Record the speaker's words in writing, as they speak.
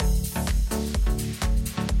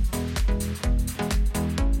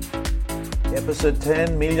Episode 10,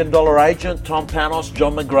 $1 Million Agent, Tom Panos,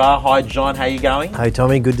 John McGrath. Hi, John. How you going? Hey,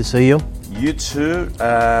 Tommy. Good to see you. You too.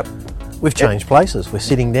 We've changed places. We're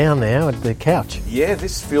sitting down now at the couch. Yeah,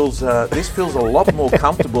 this feels a lot more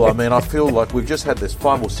comfortable. I mean, I feel like we've just had this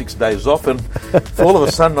 5 or 6 days off, and all of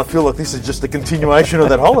a sudden I feel like this is just a continuation of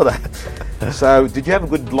that holiday. So, did you have a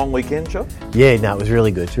good long weekend, John? Yeah, no, it was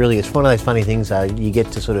really good. It's one of those funny things, though. You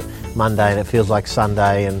get to sort of Monday and it feels like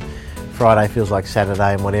Sunday, and Friday feels like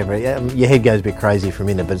Saturday, and whatever. Your head goes a bit crazy for a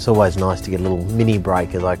minute, but it's always nice to get a little mini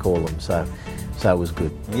break, as I call them. So it was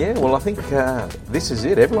good. Yeah, well, I think this is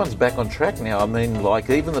it. Everyone's back on track now. I mean,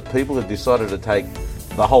 like, even the people that decided to take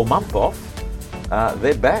the whole month off,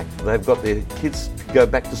 they're back. They've got their kids to go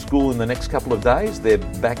back to school in the next couple of days. They're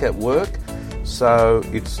back at work. So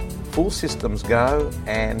it's full systems go.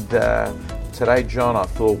 And today, John, I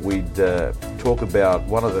thought we'd talk about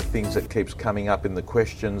one of the things that keeps coming up in the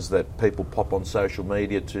questions that people pop on social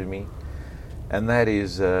media to me, and that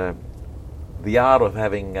is the art of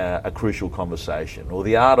having a crucial conversation, or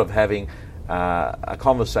the art of having a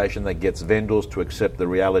conversation that gets vendors to accept the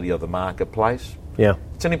reality of the marketplace. Yeah.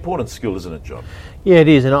 It's an important skill, isn't it, John? Yeah, it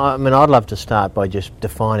is. And I mean, I'd love to start by just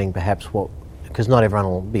defining perhaps because not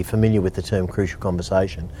everyone will be familiar with the term crucial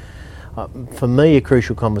conversation. For me, a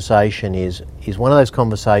crucial conversation is one of those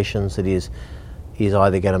conversations that is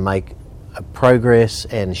either going to make a progress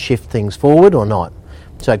and shift things forward or not.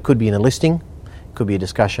 So it could be in a listing, it could be a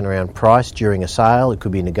discussion around price during a sale, it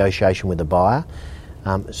could be a negotiation with a buyer.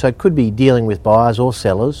 So it could be dealing with buyers or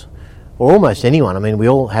sellers, or almost anyone. I mean, we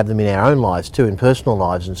all have them in our own lives too, in personal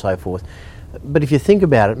lives and so forth. But if you think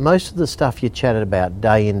about it, most of the stuff you chatted about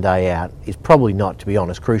day in, day out is probably not, to be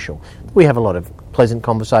honest, crucial. We have a lot of pleasant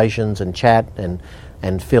conversations and chat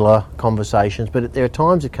and filler conversations, but there are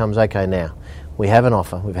times it comes, okay, now, we have an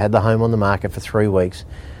offer, we've had the home on the market for 3 weeks,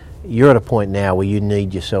 you're at a point now where you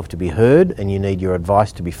need yourself to be heard and you need your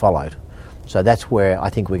advice to be followed. So that's where I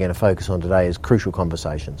think we're going to focus on today, is crucial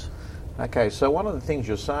conversations. Okay, so one of the things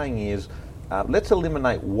you're saying is, let's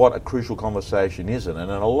eliminate what a crucial conversation isn't.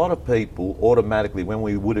 And a lot of people automatically, when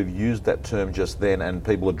we would have used that term just then and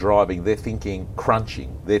people are driving, they're thinking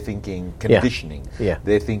crunching, they're thinking conditioning,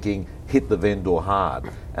 they're thinking hit the vendor hard.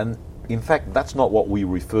 And in fact, that's not what we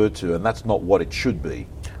refer to, and that's not what it should be.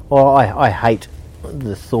 Well, I hate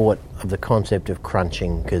the thought of the concept of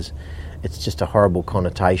crunching, because it's just a horrible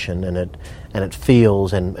connotation, and it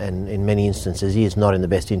feels, and in many instances is not in the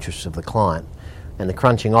best interests of the client. And the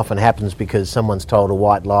crunching often happens because someone's told a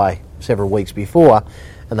white lie several weeks before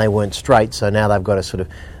and they weren't straight, so now they've got to sort of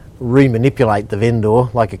re-manipulate the vendor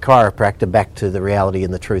like a chiropractor back to the reality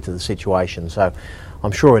and the truth of the situation. So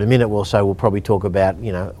I'm sure in a minute or so we'll probably talk about,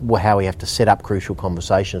 how we have to set up crucial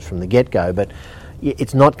conversations from the get-go. But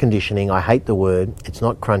it's not conditioning. I hate the word. It's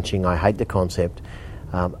not crunching. I hate the concept.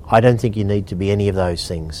 I don't think you need to be any of those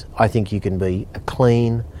things. I think you can be a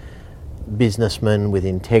clean businessman with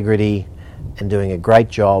integrity and doing a great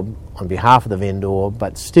job on behalf of the vendor,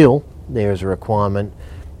 but still there is a requirement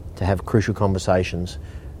to have crucial conversations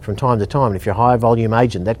from time to time. And if you're a high volume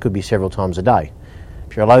agent, that could be several times a day.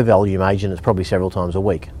 If you're a low volume agent, it's probably several times a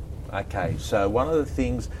week. Okay, so one of the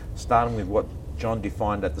things, starting with what John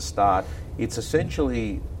defined at the start, it's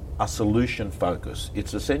essentially a solution focus.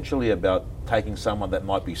 It's essentially about taking someone that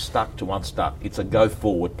might be stuck to unstuck. It's a go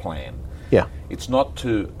forward plan. Yeah. It's not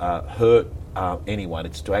to hurt anyone,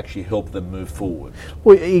 it's to actually help them move forward.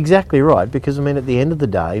 Well, exactly right, because I mean, at the end of the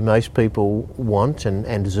day, most people want,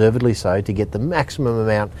 and deservedly so, to get the maximum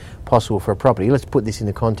amount possible for a property. Let's put this in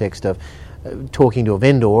the context of talking to a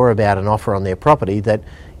vendor about an offer on their property that,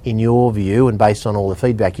 in your view, and based on all the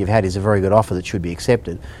feedback you've had, is a very good offer that should be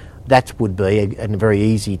accepted. That would be a very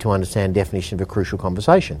easy to understand definition of a crucial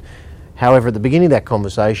conversation. However, at the beginning of that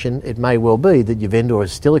conversation, it may well be that your vendor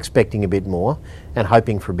is still expecting a bit more and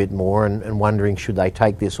hoping for a bit more and wondering should they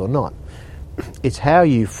take this or not. It's how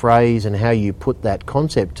you phrase and how you put that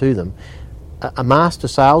concept to them. A master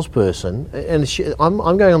salesperson, and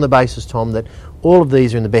I'm going on the basis, Tom, that all of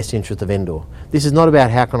these are in the best interest of the vendor. This is not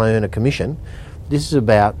about how can I earn a commission. This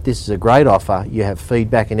is a great offer. You have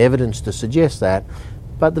feedback and evidence to suggest that,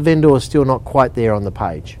 but the vendor is still not quite there on the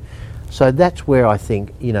page. So that's where I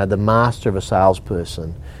think, the master of a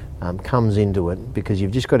salesperson comes into it, because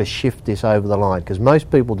you've just got to shift this over the line, because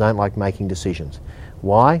most people don't like making decisions.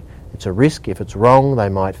 Why? It's a risk. If it's wrong, they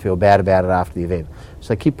might feel bad about it after the event.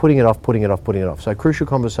 So keep putting it off. So crucial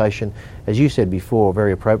conversation, as you said before,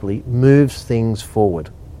 very appropriately, moves things forward.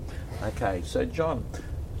 Okay, so John,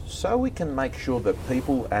 so we can make sure that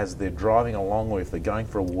people, as they're driving along or if they're going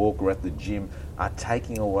for a walk or at the gym, are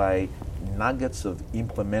taking away nuggets of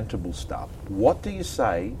implementable stuff. What do you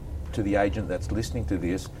say to the agent that's listening to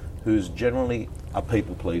this who's generally a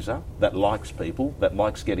people pleaser, that likes people, that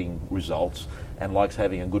likes getting results and likes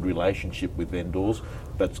having a good relationship with vendors,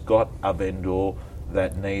 but's got a vendor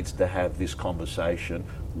that needs to have this conversation,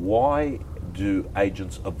 why do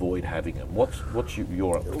agents avoid having them? What's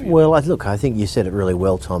your opinion? Well, look, I think you said it really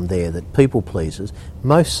well, Tom, there, that people pleasers,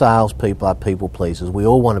 most salespeople are people pleasers. We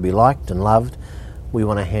all want to be liked and loved. We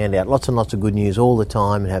want to hand out lots and lots of good news all the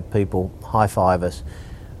time and have people high-five us.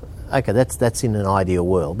 Okay, that's in an ideal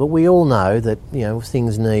world. But we all know that,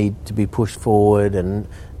 things need to be pushed forward and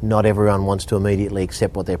not everyone wants to immediately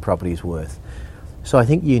accept what their property is worth. So I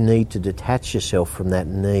think you need to detach yourself from that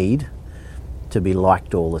need to be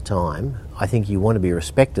liked all the time. I think you want to be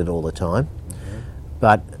respected all the time. Mm-hmm.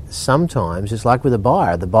 But sometimes it's like with a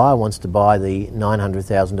buyer. The buyer wants to buy the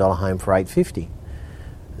 $900,000 home for $850,000.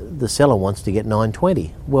 The seller wants to get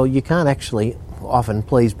 $920,000. Well, you can't actually often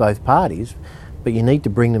please both parties, but you need to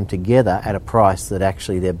bring them together at a price that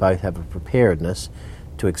actually they both have a preparedness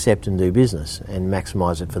to accept and do business and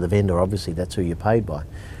maximise it for the vendor. Obviously, that's who you're paid by.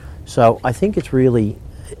 So I think it's really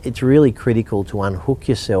critical to unhook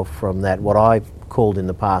yourself from that, what I've called in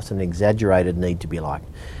the past an exaggerated need to be liked.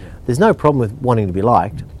 Yeah. There's no problem with wanting to be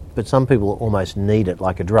liked, but some people almost need it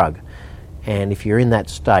like a drug. And if you're in that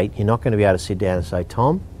state, you're not going to be able to sit down and say,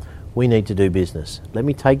 Tom, we need to do business. Let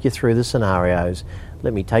me take you through the scenarios.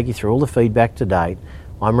 Let me take you through all the feedback to date.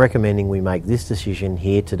 I'm recommending we make this decision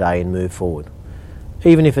here today and move forward.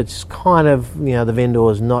 Even if it's kind of, the vendor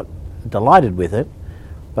is not delighted with it,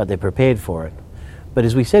 but they're prepared for it. But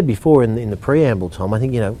as we said before in the preamble, Tom, I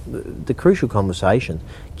think, the crucial conversations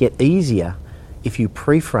get easier if you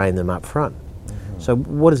pre-frame them up front. Mm-hmm. So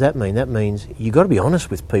what does that mean? That means you've got to be honest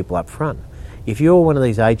with people up front. If you're one of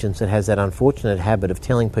these agents that has that unfortunate habit of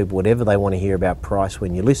telling people whatever they want to hear about price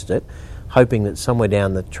when you list it, hoping that somewhere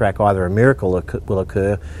down the track either a miracle will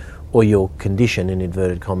occur or you'll condition, in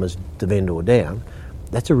inverted commas, the vendor down,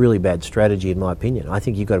 that's a really bad strategy in my opinion. I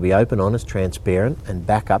think you've got to be open, honest, transparent and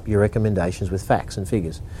back up your recommendations with facts and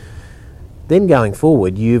figures. Then going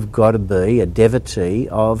forward, you've got to be a devotee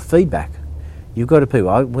of feedback. You've got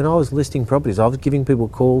to when I was listing properties, I was giving people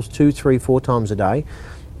calls 2, 3, 4 times a day.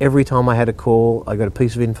 Every time I had a call, I got a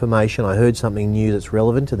piece of information, I heard something new that's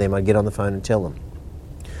relevant to them, I'd get on the phone and tell them.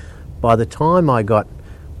 By the time I got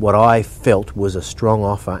what I felt was a strong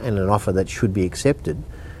offer and an offer that should be accepted,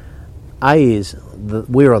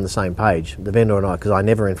 we're on the same page, the vendor and I, because I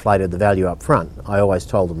never inflated the value up front. I always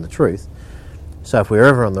told them the truth. So if we were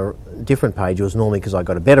ever on the different page, it was normally because I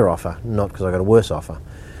got a better offer, not because I got a worse offer.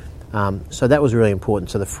 So that was really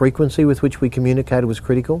important. So the frequency with which we communicated was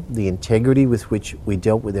critical, the integrity with which we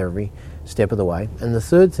dealt with every step of the way. And the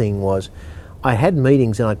third thing was I had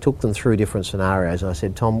meetings and I took them through different scenarios. And I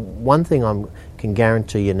said, Tom, one thing I can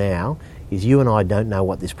guarantee you now is you and I don't know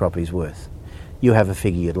what this property's worth. You have a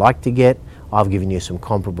figure you'd like to get. I've given you some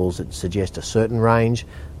comparables that suggest a certain range.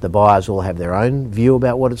 The buyers all have their own view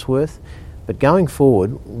about what it's worth. But going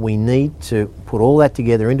forward, we need to put all that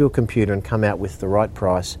together into a computer and come out with the right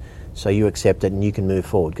price so you accept it and you can move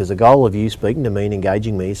forward. Because the goal of you speaking to me and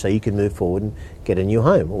engaging me is so you can move forward and get a new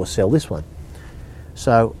home or sell this one.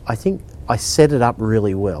 So I think I set it up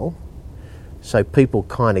really well so people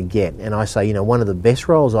kind of get. And I say, one of the best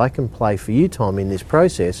roles I can play for you, Tom, in this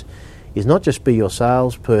process is not just be your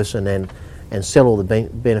salesperson and sell all the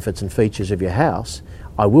benefits and features of your house.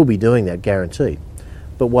 I will be doing that, guaranteed.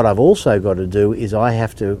 But what I've also got to do is I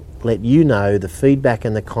have to let you know the feedback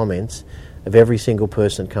and the comments of every single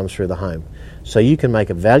person that comes through the home. So you can make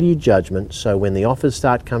a valued judgment, so when the offers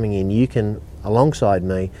start coming in, you can, alongside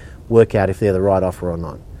me, work out if they're the right offer or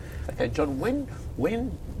not. Okay, John,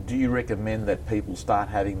 when do you recommend that people start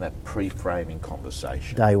having that pre-framing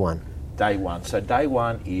conversation? Day one. Day one. So day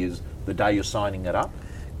one is the day you're signing it up?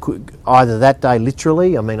 Either that day,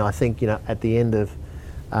 literally. I think, at the end of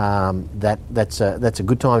that's a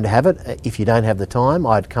good time to have it. If you don't have the time,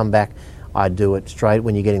 I'd come back. I'd do it straight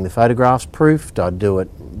when you're getting the photographs proofed. I'd do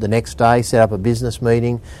it the next day, set up a business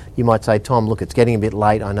meeting. You might say, Tom, look, it's getting a bit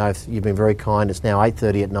late. I know you've been very kind. It's now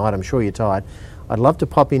 8:30 at night. I'm sure you're tired. I'd love to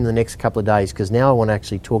pop in the next couple of days because now I want to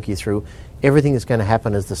actually talk you through everything that's going to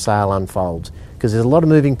happen as the sale unfolds. Because there's a lot of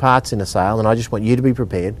moving parts in a sale and I just want you to be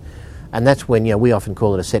prepared. And that's when, we often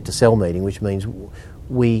call it a set to sell meeting, which means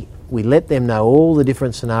we let them know all the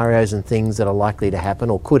different scenarios and things that are likely to happen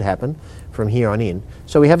or could happen from here on in.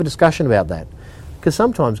 So we have a discussion about that. Because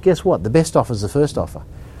sometimes, guess what? The best offer is the first offer.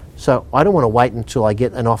 So I don't want to wait until I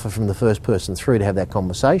get an offer from the first person through to have that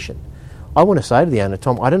conversation. I want to say to the owner,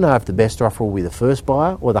 Tom, I don't know if the best offer will be the first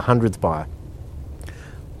buyer or the 100th buyer.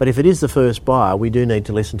 But if it is the first buyer, we do need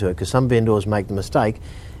to listen to it because some vendors make the mistake.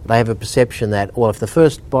 They have a perception that, if the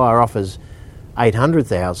first buyer offers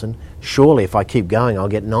 800,000. Surely if I keep going I'll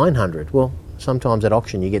get 900. Well, sometimes at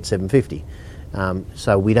auction you get 750.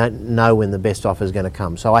 So we don't know when the best offer is going to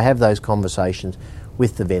come. So I have those conversations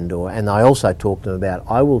with the vendor, and I also talk to them about,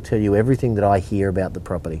 I will tell you everything that I hear about the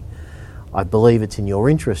property. I believe it's in your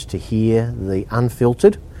interest to hear the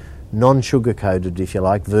unfiltered, non-sugar-coated, if you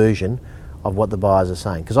like, version of what the buyers are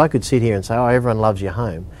saying. Because I could sit here and say, oh, everyone loves your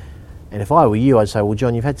home. And if I were you, I'd say, well,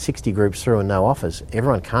 John, you've had 60 groups through and no offers.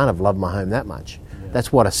 Everyone can't have loved my home that much. Yeah.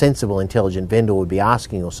 That's what a sensible, intelligent vendor would be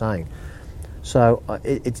asking or saying. So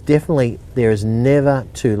it's definitely, there is never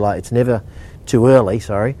too late, it's never too early,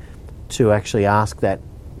 to actually ask that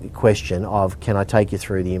question of, can I take you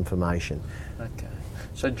through the information? Okay.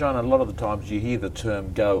 So, John, a lot of the times you hear the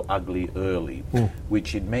term go ugly early,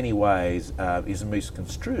 which in many ways is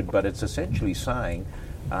misconstrued, but it's essentially saying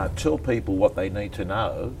tell people what they need to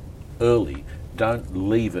know early. Don't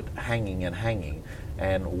leave it hanging and hanging.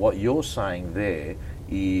 And what you're saying there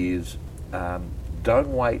is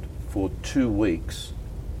don't wait for 2 weeks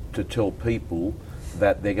to tell people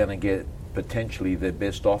that they're going to get potentially their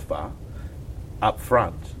best offer up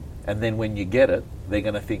front, and then when you get it, they're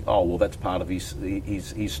going to think, oh, well, that's part of his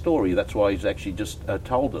story. That's why he's actually just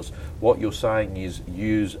told us. What you're saying is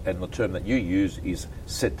use, and the term that you use is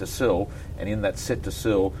set to sell, and in that set to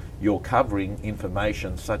sell, you're covering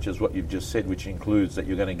information such as what you've just said, which includes that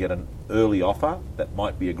you're going to get an early offer. That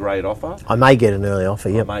might be a great offer. I may get an early offer,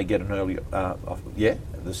 yeah. I may get an early offer, yeah.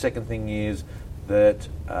 The second thing is that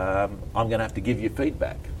I'm going to have to give you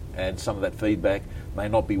feedback, and some of that feedback may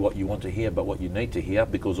not be what you want to hear, but what you need to hear,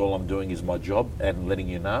 because all I'm doing is my job and letting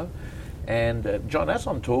you know. And John, as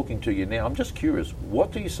I'm talking to you now, I'm just curious,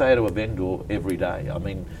 what do you say to a vendor every day? I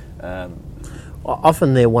mean...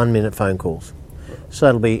 often they're 1 minute phone calls. So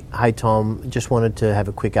it'll be, hey Tom, just wanted to have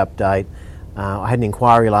a quick update. I had an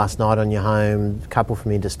inquiry last night on your home, a couple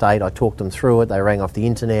from interstate. I talked them through it, they rang off the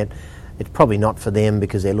internet. It's probably not for them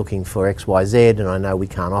because they're looking for XYZ, and I know we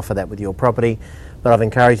can't offer that with your property. But I've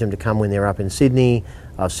encouraged them to come when they're up in Sydney.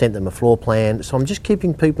 I've sent them a floor plan. So I'm just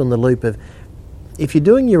keeping people in the loop of, if you're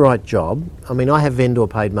doing your right job, I mean, I have vendor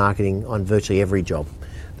paid marketing on virtually every job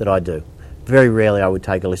that I do. Very rarely I would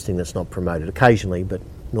take a listing that's not promoted. Occasionally, but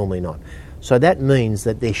normally not. So that means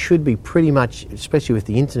that there should be pretty much, especially with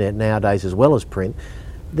the internet nowadays as well as print,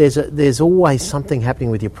 there's always something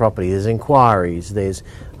happening with your property. There's inquiries, there's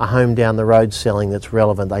a home down the road selling that's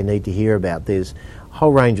relevant they need to hear about. There's a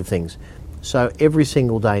whole range of things. So every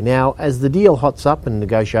single day. Now, as the deal hots up and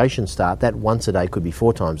negotiations start, that once a day could be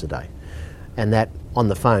 4 times a day. And that on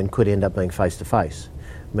the phone could end up being face-to-face.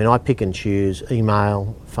 I mean, I pick and choose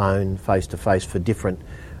email, phone, face-to-face for different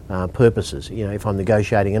purposes. You know, if I'm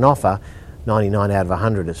negotiating an offer, 99 out of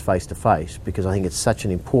 100 is face-to-face, because I think it's such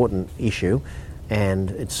an important issue, and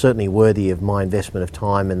it's certainly worthy of my investment of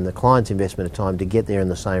time and the client's investment of time to get there in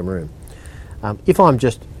the same room. If I'm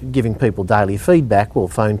just giving people daily feedback, well,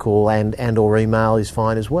 phone call and or email is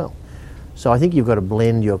fine as well. So I think you've got to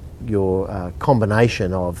blend your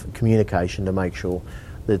combination of communication to make sure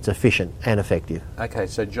that it's efficient and effective. Okay,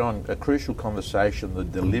 so John, a crucial conversation, the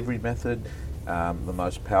delivery method, the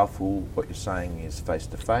most powerful, what you're saying is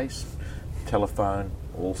face-to-face, telephone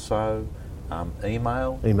also,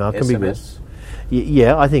 email can SMS. Be good.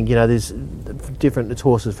 Yeah, I think, there's different, it's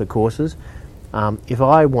horses for courses. If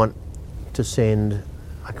I want to send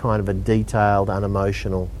a kind of a detailed,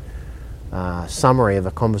 unemotional summary of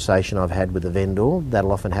a conversation I've had with a vendor,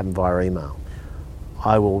 that'll often happen via email.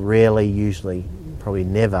 I will rarely, usually, probably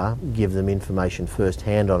never give them information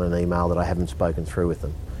firsthand on an email that I haven't spoken through with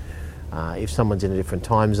them. If someone's in a different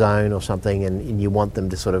time zone or something and you want them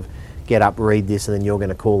to sort of get up, read this, and then you're going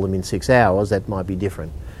to call them in 6 hours, that might be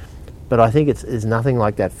different. But I think it's nothing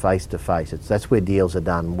like that face-to-face. That's where deals are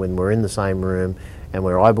done. When we're in the same room and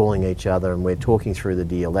we're eyeballing each other and we're talking through the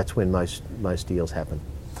deal, that's when most deals happen.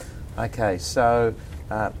 Okay, so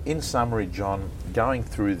in summary, John, going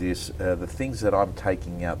through this, the things that I'm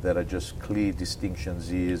taking out that are just clear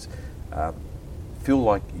distinctions is feel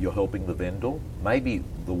like you're helping the vendor. Maybe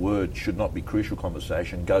the word should not be crucial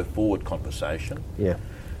conversation, go forward conversation. Yeah.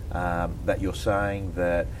 That you're saying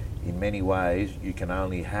that in many ways you can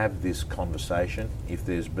only have this conversation if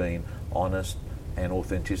there's been honest and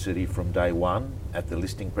authenticity from day one at the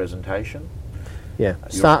listing presentation. Yeah,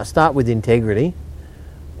 start with integrity,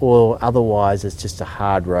 or otherwise it's just a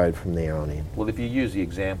hard road from there on in. Well, if you use the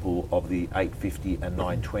example of the 850 and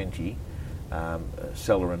 920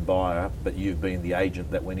 seller and buyer, but you've been the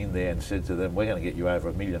agent that went in there and said to them, we're going to get you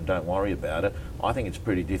over $1 million, don't worry about it. I think it's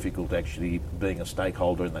pretty difficult actually being a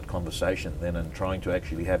stakeholder in that conversation then and trying to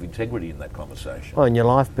actually have integrity in that conversation. Oh, and your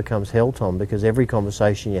life becomes hell, Tom, because every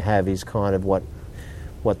conversation you have is kind of what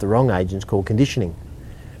what the wrong agents call conditioning.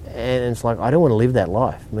 And it's like, I don't want to live that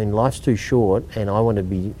life. I mean, life's too short, and I want to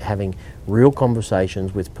be having real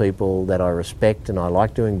conversations with people that I respect and I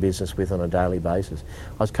like doing business with on a daily basis.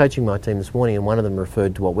 I was coaching my team this morning, and one of them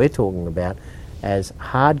referred to what we're talking about as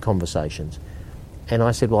hard conversations. And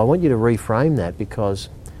I said, well, I want you to reframe that, because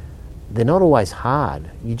they're not always hard.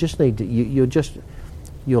 You just need to,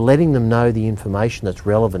 you're letting them know the information that's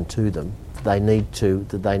relevant to them that they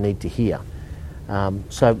need to hear.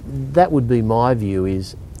 So that would be my view,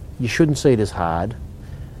 is you shouldn't see it as hard.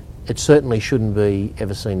 It certainly shouldn't be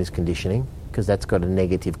ever seen as conditioning, because that's got a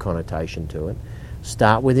negative connotation to it.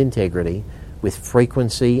 Start with integrity, with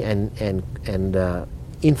frequency and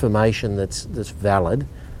information that's valid.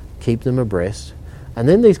 Keep them abreast. And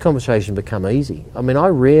then these conversations become easy. I mean, I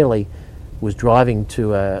rarely was driving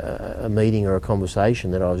to a meeting or a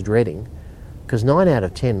conversation that I was dreading, because 9 out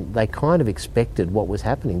of 10, they kind of expected what was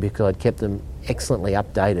happening, because I'd kept them excellently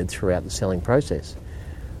updated throughout the selling process.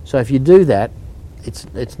 So if you do that,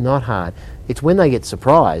 it's not hard. It's when they get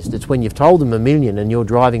surprised. It's when you've told them $1 million and you're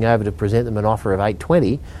driving over to present them an offer of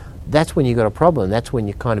 $820. That's when you've got a problem. That's when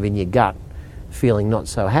you're kind of in your gut feeling not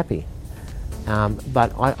so happy.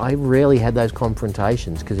 But I rarely had those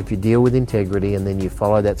confrontations, because if you deal with integrity and then you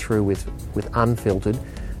follow that through with unfiltered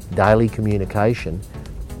daily communication,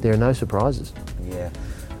 there are no surprises. Yeah.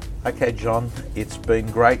 Okay, John, it's been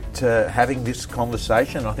great having this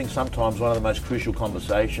conversation. I think sometimes one of the most crucial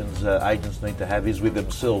conversations agents need to have is with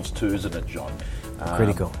themselves too, isn't it, John?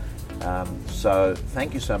 Critical. So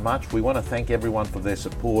thank you so much. We want to thank everyone for their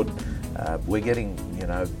support. We're getting,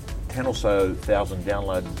 10 or so thousand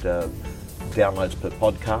downloads per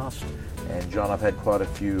podcast. And John, I've had quite a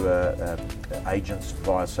few agents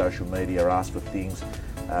via social media ask for things.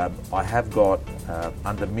 I have got,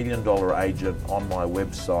 under $1 Million Agent on my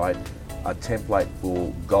website, a template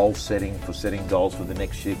for goal setting, for setting goals for the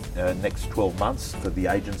next 12 months for the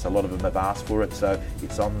agents. A lot of them have asked for it, so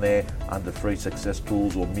it's on there under Free Success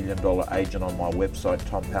Tools or $1 Million Agent on my website,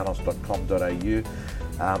 tompanos.com.au.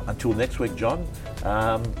 Until next week, John,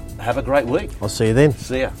 have a great week. I'll see you then.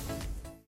 See ya.